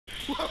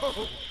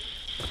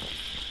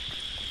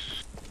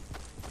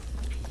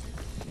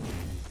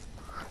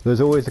There's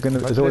always going to.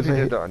 Imagine There's always if you a.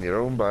 did that on your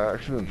own by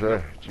accident,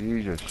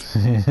 Jesus.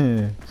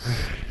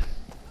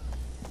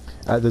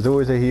 There's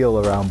always a heal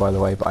around, by the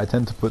way, but I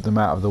tend to put them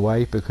out of the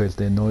way because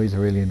their noise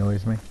really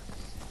annoys me.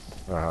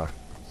 Uh-huh.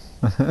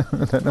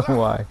 I don't know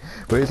why,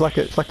 but it's like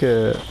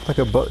a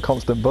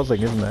constant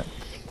buzzing, isn't it?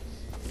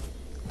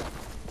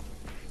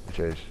 It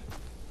is.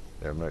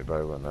 Yeah, I'm right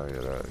by one now.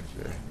 You're right.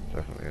 It's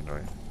definitely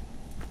annoying.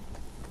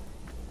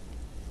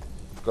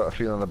 Got a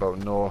feeling about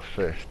North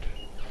Fist.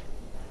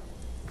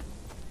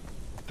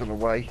 Don't know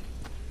why.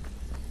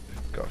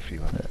 Got a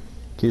feeling. Yeah.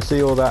 Can you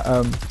see all that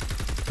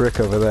brick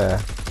over there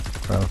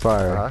where I'm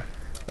firing? Uh-huh.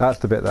 That's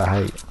the bit that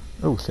I hate.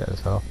 Oh shit,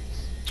 as well.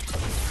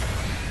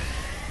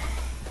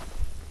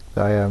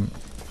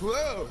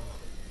 Whoa!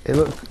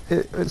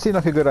 It seemed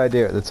like a good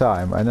idea at the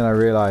time, and then I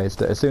realised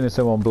that as soon as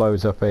someone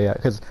blows up a,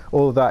 because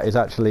all of that is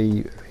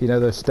actually, you know,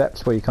 those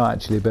steps where you can't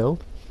actually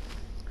build.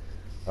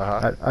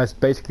 It's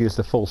basically just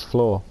a false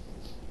floor.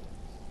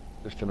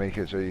 Just to make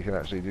it so you can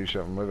actually do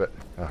something with it.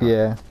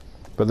 Yeah,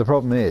 but the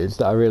problem is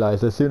that I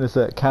realised as soon as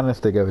that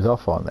canister goes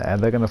off on there,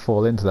 they're going to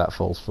fall into that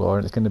false floor,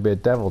 and it's going to be a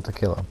devil to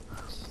kill them.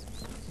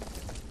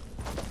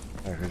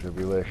 Yeah, because they'll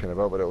be lurking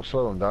about, but it'll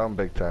slow them down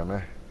big time,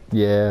 eh?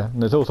 Yeah, and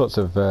there's all sorts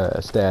of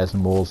stairs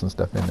and walls and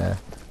stuff in there,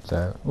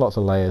 so lots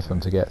of layers for them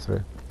to get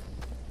through.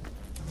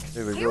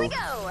 Here we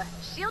go.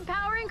 Shield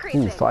power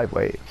increasing. Ooh, 5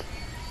 waves.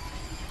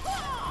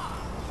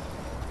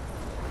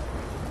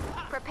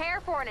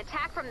 Prepare for an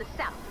attack from the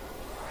south.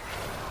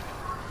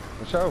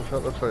 The south, that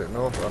looks like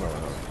north. Oh no,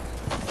 no.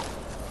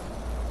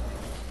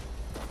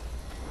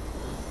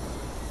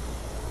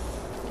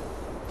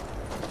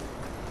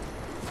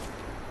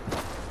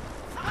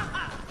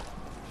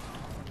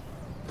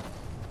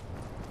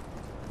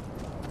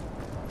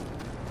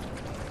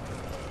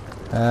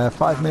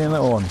 5 million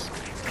little ones.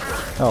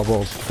 Oh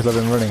balls, because I've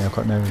been running, I've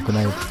got no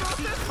grenades.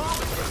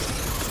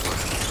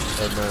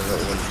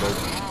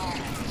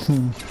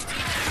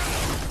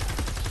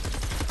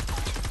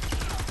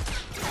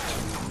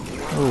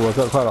 Oh, I've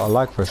got quite a lot of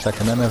lag for a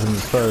second, then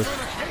everything's froze.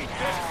 Taking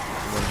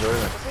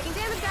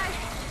damage, guys.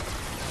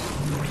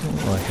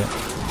 Don't like it.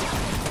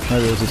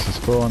 Maybe it was just a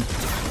spawn.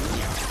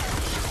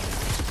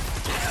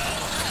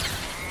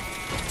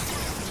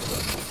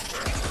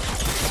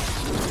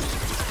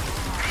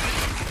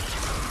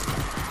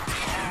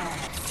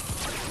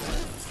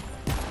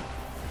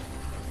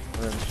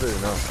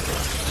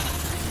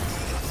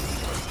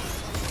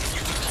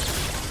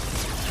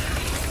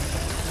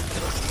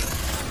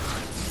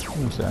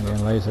 Ooh, so I'm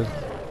getting lasered.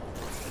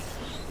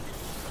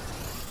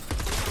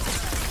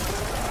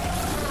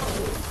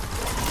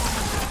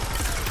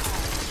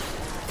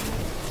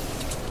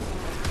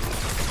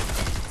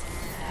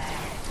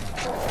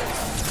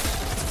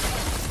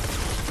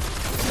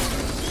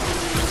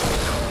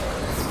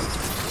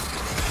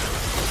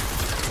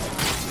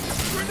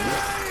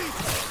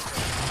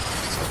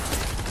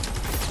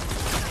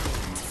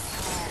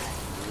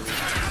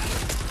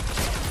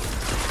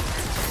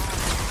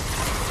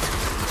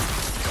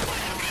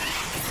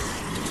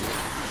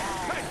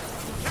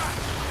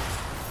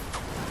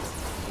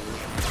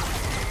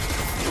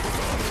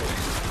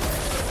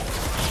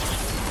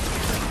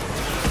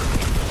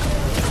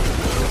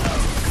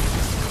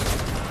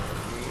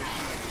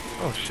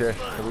 Oh shit,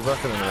 I'll be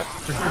back in a minute.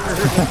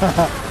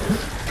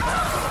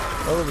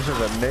 All of a sudden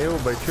got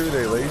nailed by 2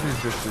 day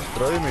lasers just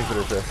destroying me for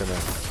a second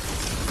there.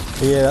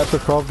 Yeah, that's the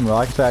problem.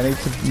 Like I say, I need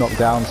to knock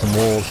down some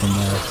walls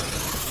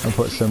and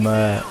put some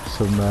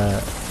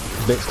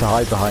bits to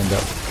hide behind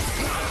up.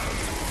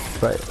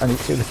 But and you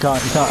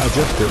can't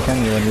adjust it,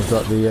 can you, when you've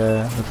got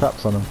the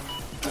traps on them?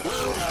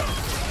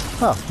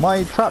 Oh,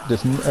 my trap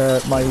just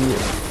my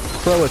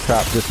thrower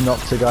trap just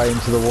knocked a guy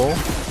into the wall.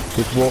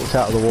 He walked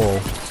out of the wall.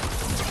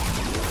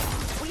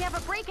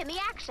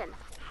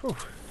 Whew.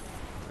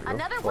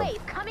 Another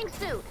wave coming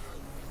soon.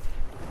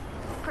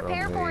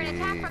 Prepare for an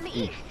attack from the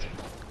east.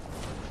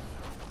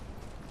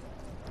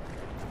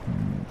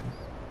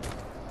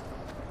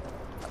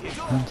 I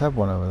haven't had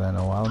one over there in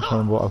a while. I'm trying to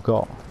remember what I've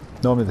got.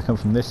 Normally they come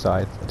from this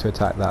side to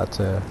attack that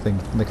thing,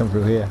 and they come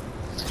through here.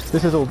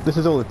 This is all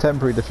the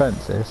temporary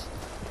defence. It's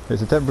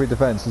a temporary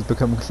defence has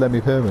become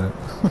semi-permanent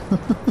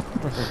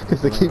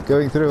because they keep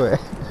going through it.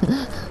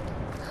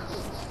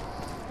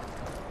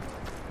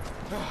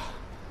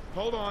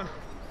 Hold on.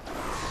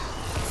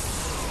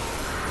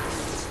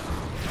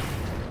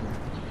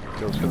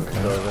 Kill some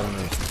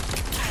enemies.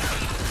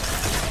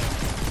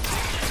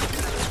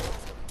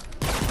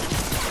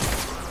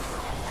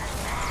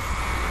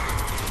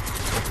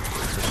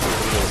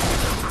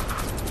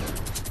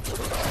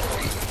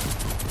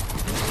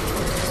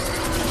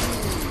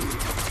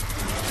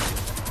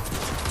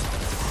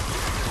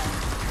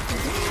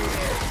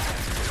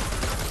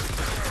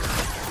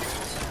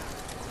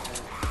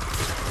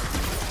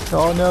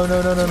 Oh no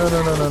no no no no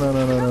no no no no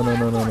no no no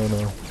no no no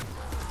no.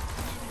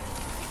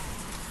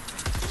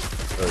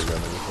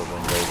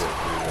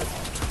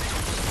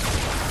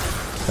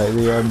 Like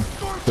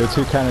there were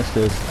 2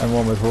 canisters and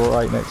one was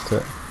right next to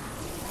it.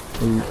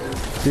 He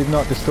did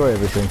not destroy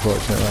everything,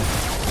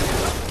 fortunately.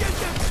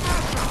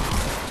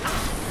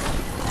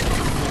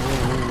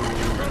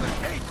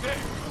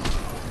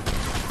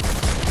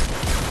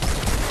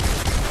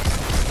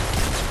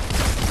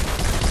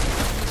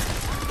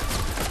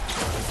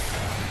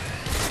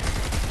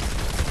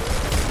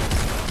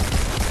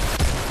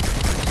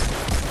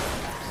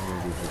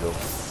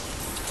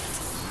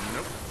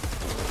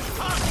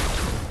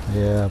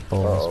 Yeah,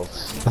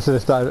 balls.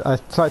 I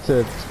tried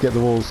to get the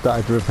walls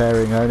started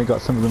repairing. I only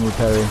got some of them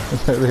repairing.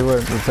 They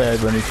weren't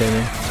repaired when he came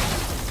in.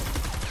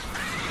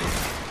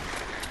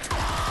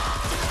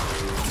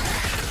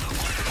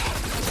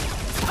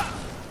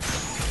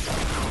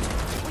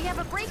 We have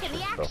a break in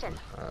the action.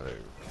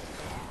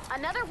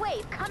 Another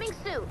wave coming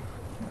soon.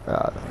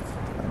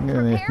 I'm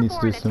gonna need to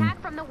do some.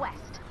 Attack from the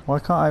west. Why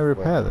can't I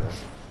repair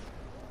this?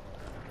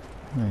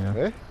 There you go.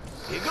 Eh?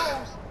 Here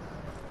goes.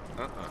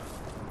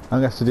 I'm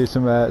gonna have to do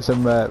some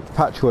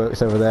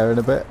patchworks over there in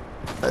a bit.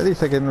 At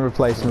least I can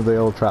replace some of the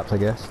old traps, I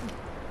guess.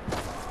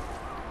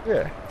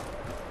 Yeah.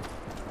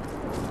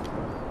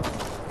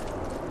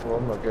 Well,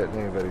 I'm not getting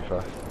in very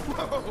fast.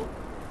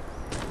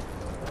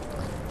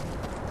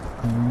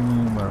 Where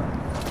am I?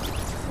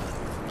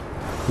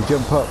 You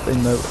jump up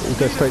in the. You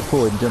go straight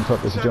forward and jump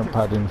up. There's a jump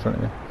pad in front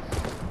of you.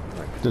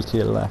 Just to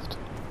your left.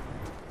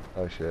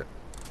 Oh shit.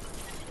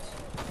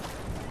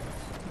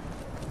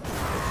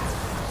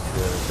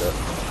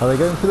 Are they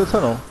going through the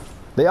tunnel?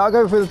 They are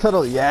going through the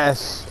tunnel.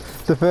 Yes.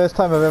 It's the first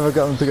time I've ever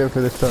got them to go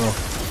through this tunnel.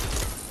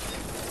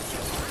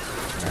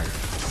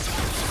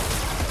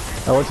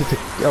 I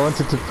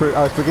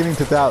was beginning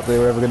to doubt they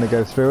were ever going to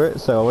go through it,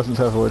 so I wasn't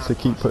sure if I wanted to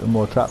keep putting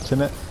more traps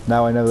in it.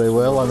 Now I know they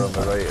will. On the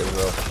right as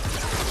well.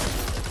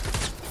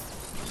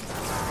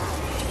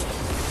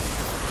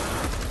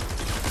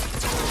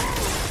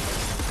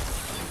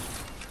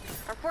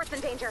 Our fort's in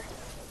danger.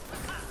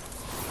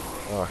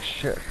 Oh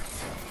shit.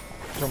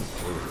 Jump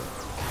through.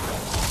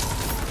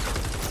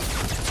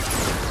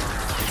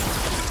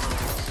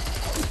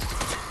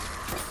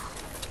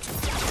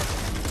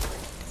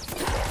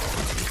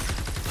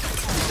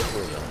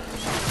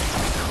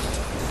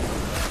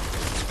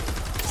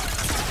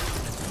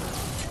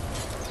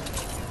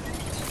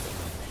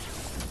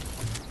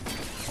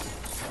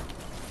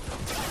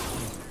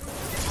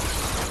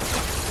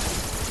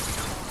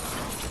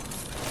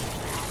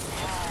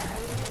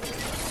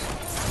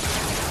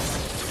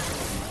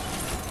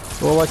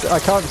 Well, I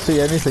can't see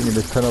anything in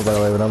this tunnel, by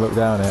the way, when I look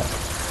down it,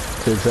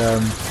 because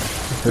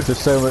there's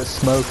just so much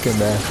smoke in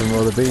there from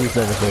all the bees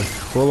and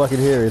everything. All I can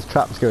hear is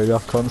traps going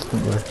off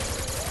constantly.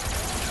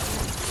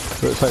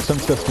 Looks like some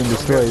stuff's been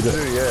destroyed. Yeah,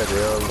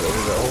 they are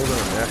holding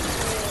them, yeah.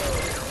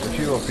 A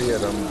few up here,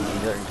 I'm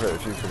getting quite a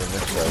few for the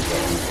next guy.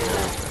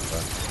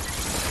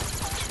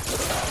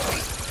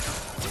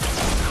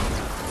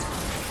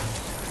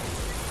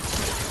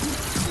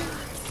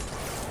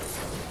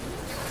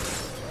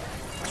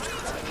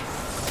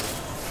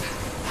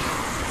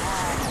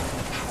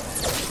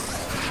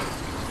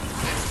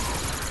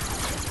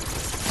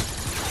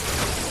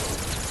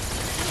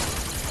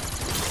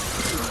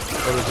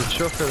 Oh, there's a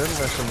chucker in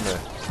there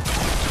somewhere.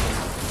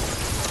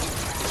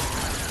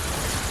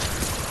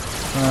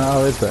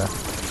 Oh, is there?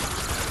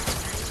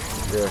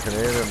 Yeah, I can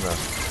hear him now.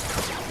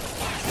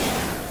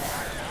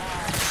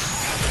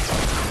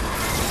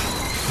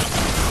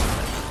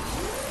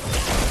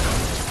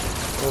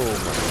 Oh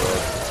my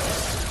god.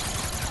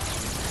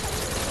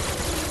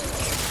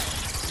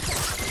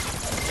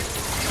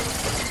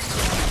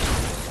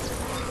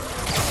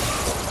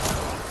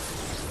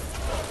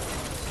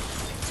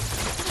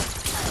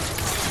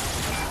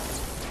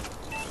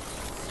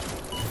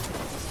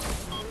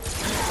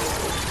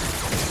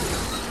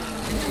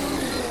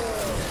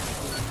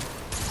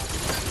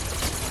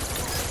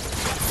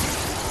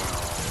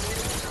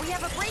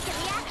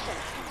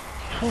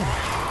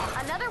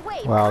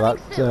 Wow, that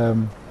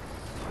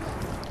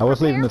I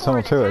was leaving the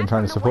tunnel to it and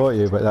trying to support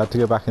you, but I had to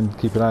go back and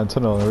keep an eye on the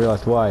tunnel, and I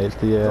realised why. It's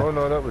the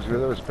No, that was good.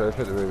 That was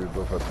perfect the way we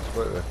both had to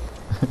split there.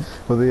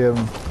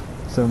 well,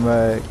 some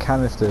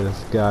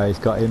canisters guys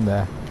got in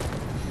there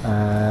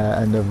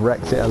and have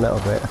wrecked it a little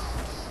bit.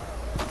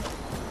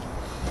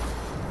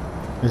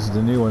 This is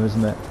the new one,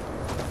 isn't it?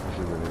 This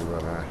is the new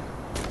one,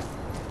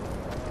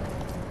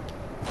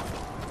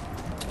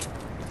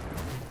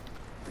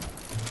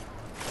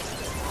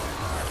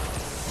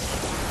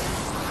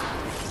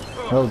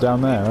 Oh,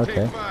 down there,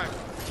 okay.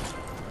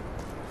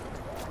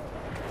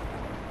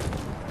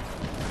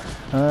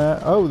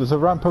 Oh, there's a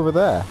ramp over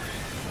there.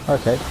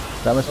 Okay,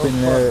 that must be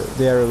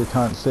the area we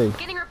can't see.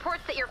 Getting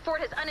reports that your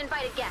fort has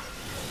uninvited guests.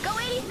 Go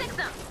 86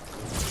 them!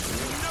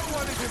 No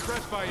one is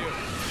impressed by you.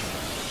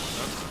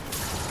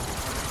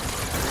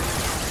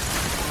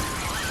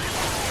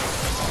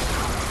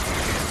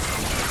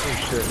 Oh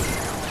shit.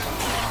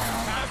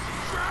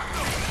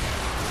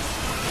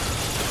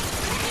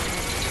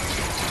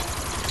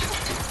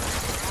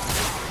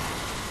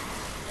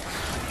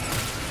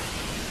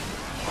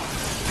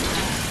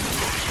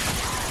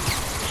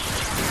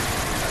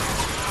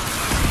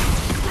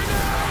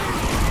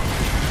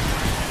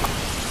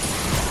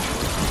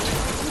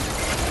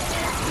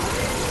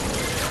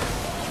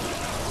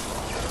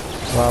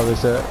 Wow,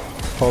 there's a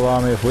whole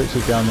army of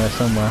witches down there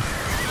somewhere.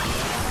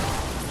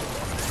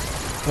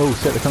 Oh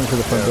shit, they're coming to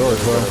the front door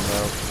as well.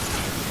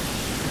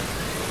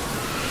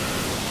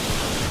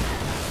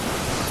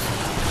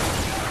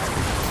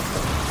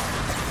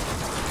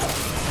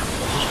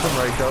 Just come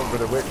right out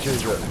with the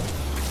witches that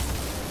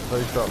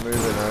they start moving,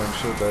 I'm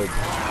so dead.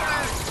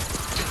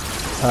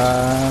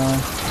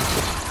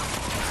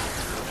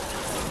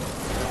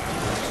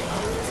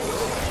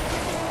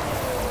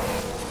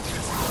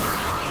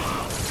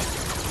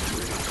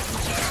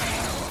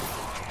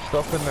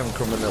 Stopping them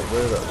coming up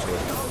there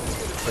actually.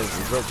 I think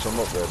we've got some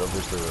up there,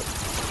 obviously.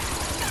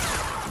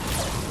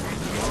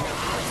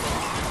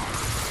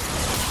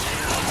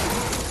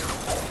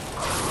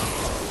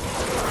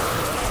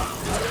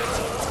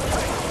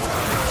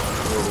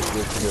 Really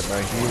good to get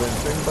my healing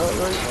thing back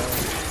right now.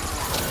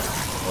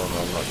 Oh no,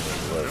 I'm not going to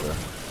do that there.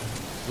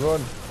 Run!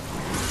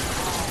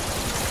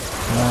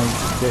 Can I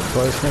get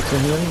close next to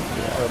healing?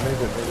 Yeah,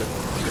 made it.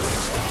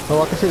 Oh,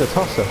 I can see the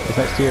tosser. It's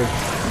next to you.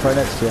 Right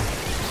next to you.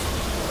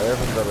 I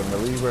haven't got a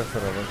melee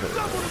weapon, I think it.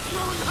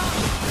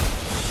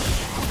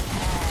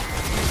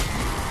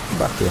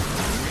 Back here.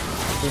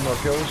 2 more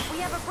kills. We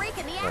have a break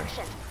in the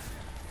action.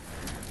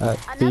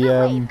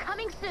 Another wave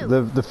coming soon.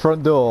 the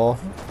front door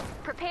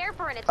Prepare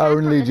for an attack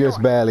only from the just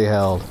north. barely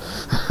held.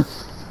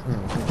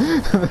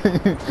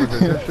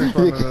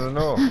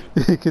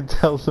 You can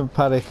tell some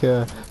panic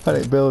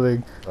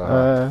building.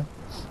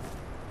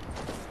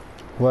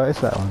 Where is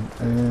that one?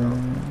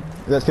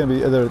 That's going to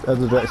be other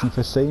direction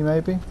for C,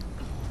 maybe.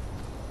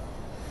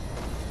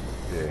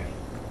 Yeah.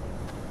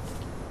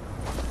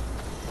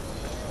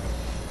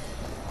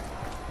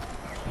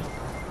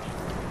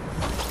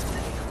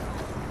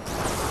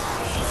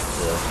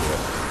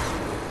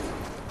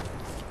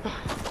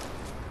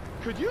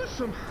 Could use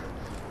some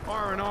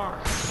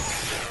R&R.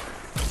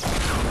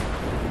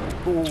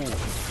 Ooh.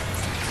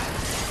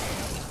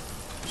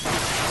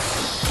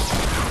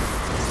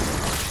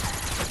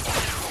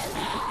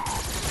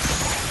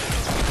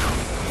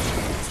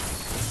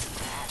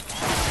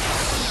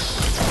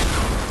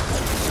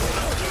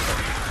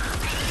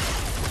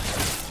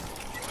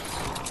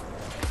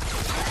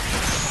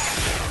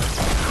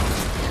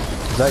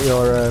 Is that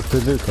your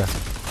bazooka?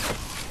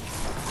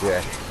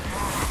 Yeah.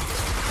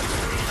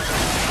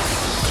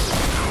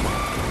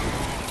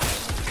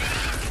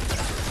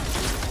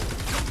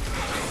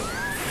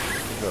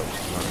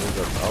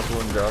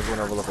 I'll go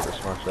and have a look at the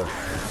smasher.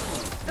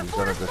 He's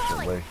done a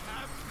different way.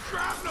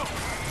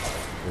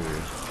 Here he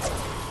is.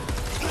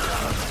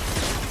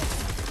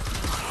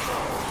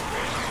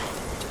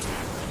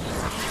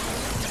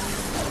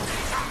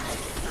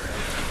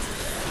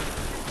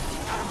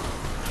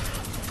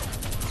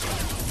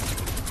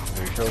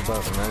 He killed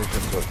that and now he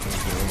comes up to me.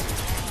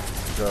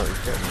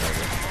 He's getting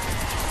ready.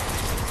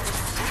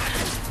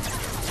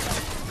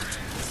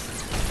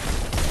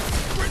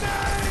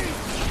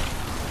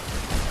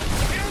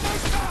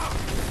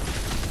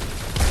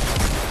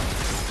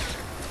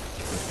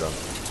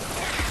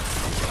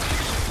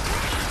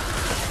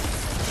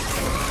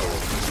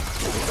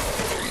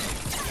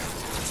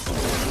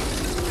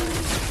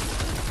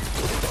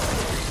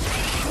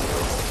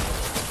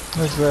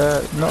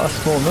 There's not a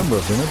small number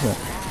of them, is it?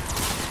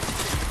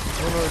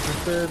 Oh no, it's a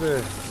third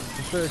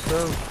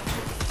crowd.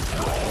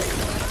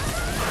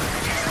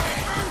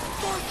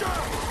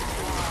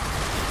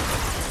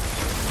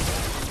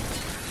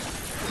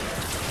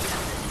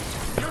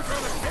 You're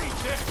gonna hate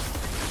this.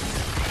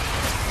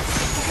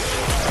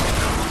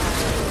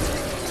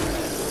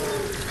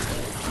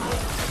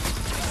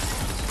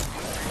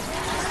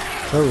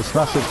 Oh, the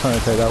Smasher's trying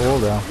to take that wall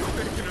down.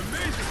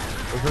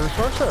 Is there a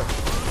smasher?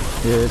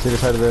 Yeah, it's either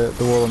side of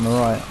the wall on the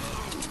right.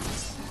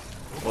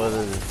 What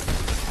is it?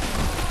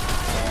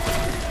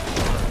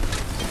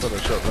 I thought I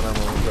shot the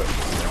ammo with it.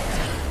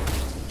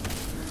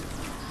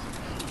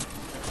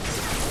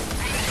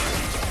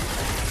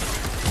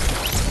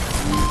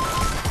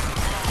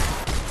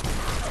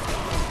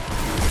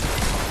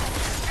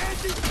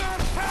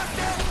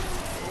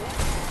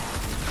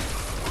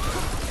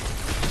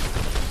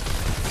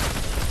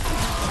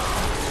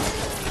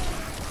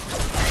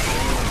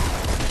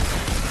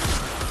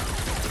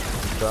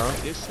 Down.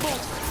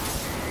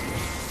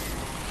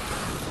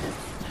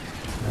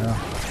 Yeah.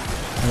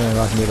 I don't know if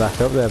I can get back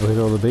up there because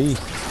of all the bees.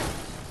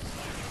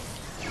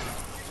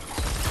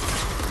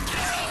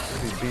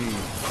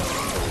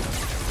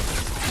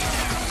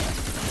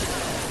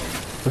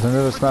 There's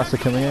another Smasher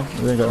coming in.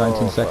 We've only got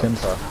 19 seconds.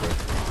 Fantastic.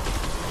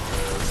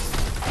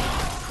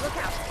 Look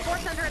out.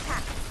 Force under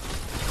attack.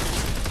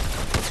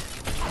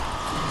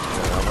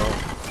 Yeah, ammo.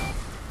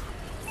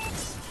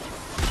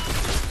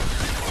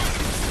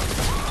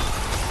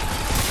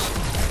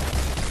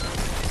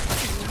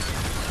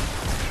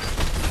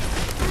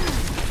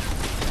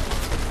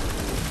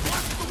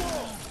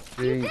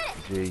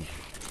 Gee.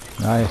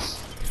 Nice.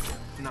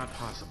 Not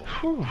possible.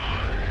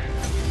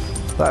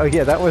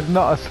 Yeah, that was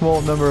not a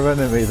small number of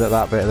enemies at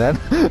that bit then.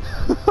 No,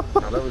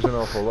 that was an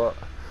awful lot.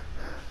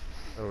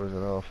 That was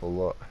an awful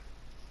lot.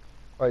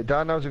 Right,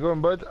 Dan, how's it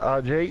going, bud?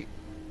 RJ?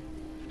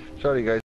 Sorry, guys.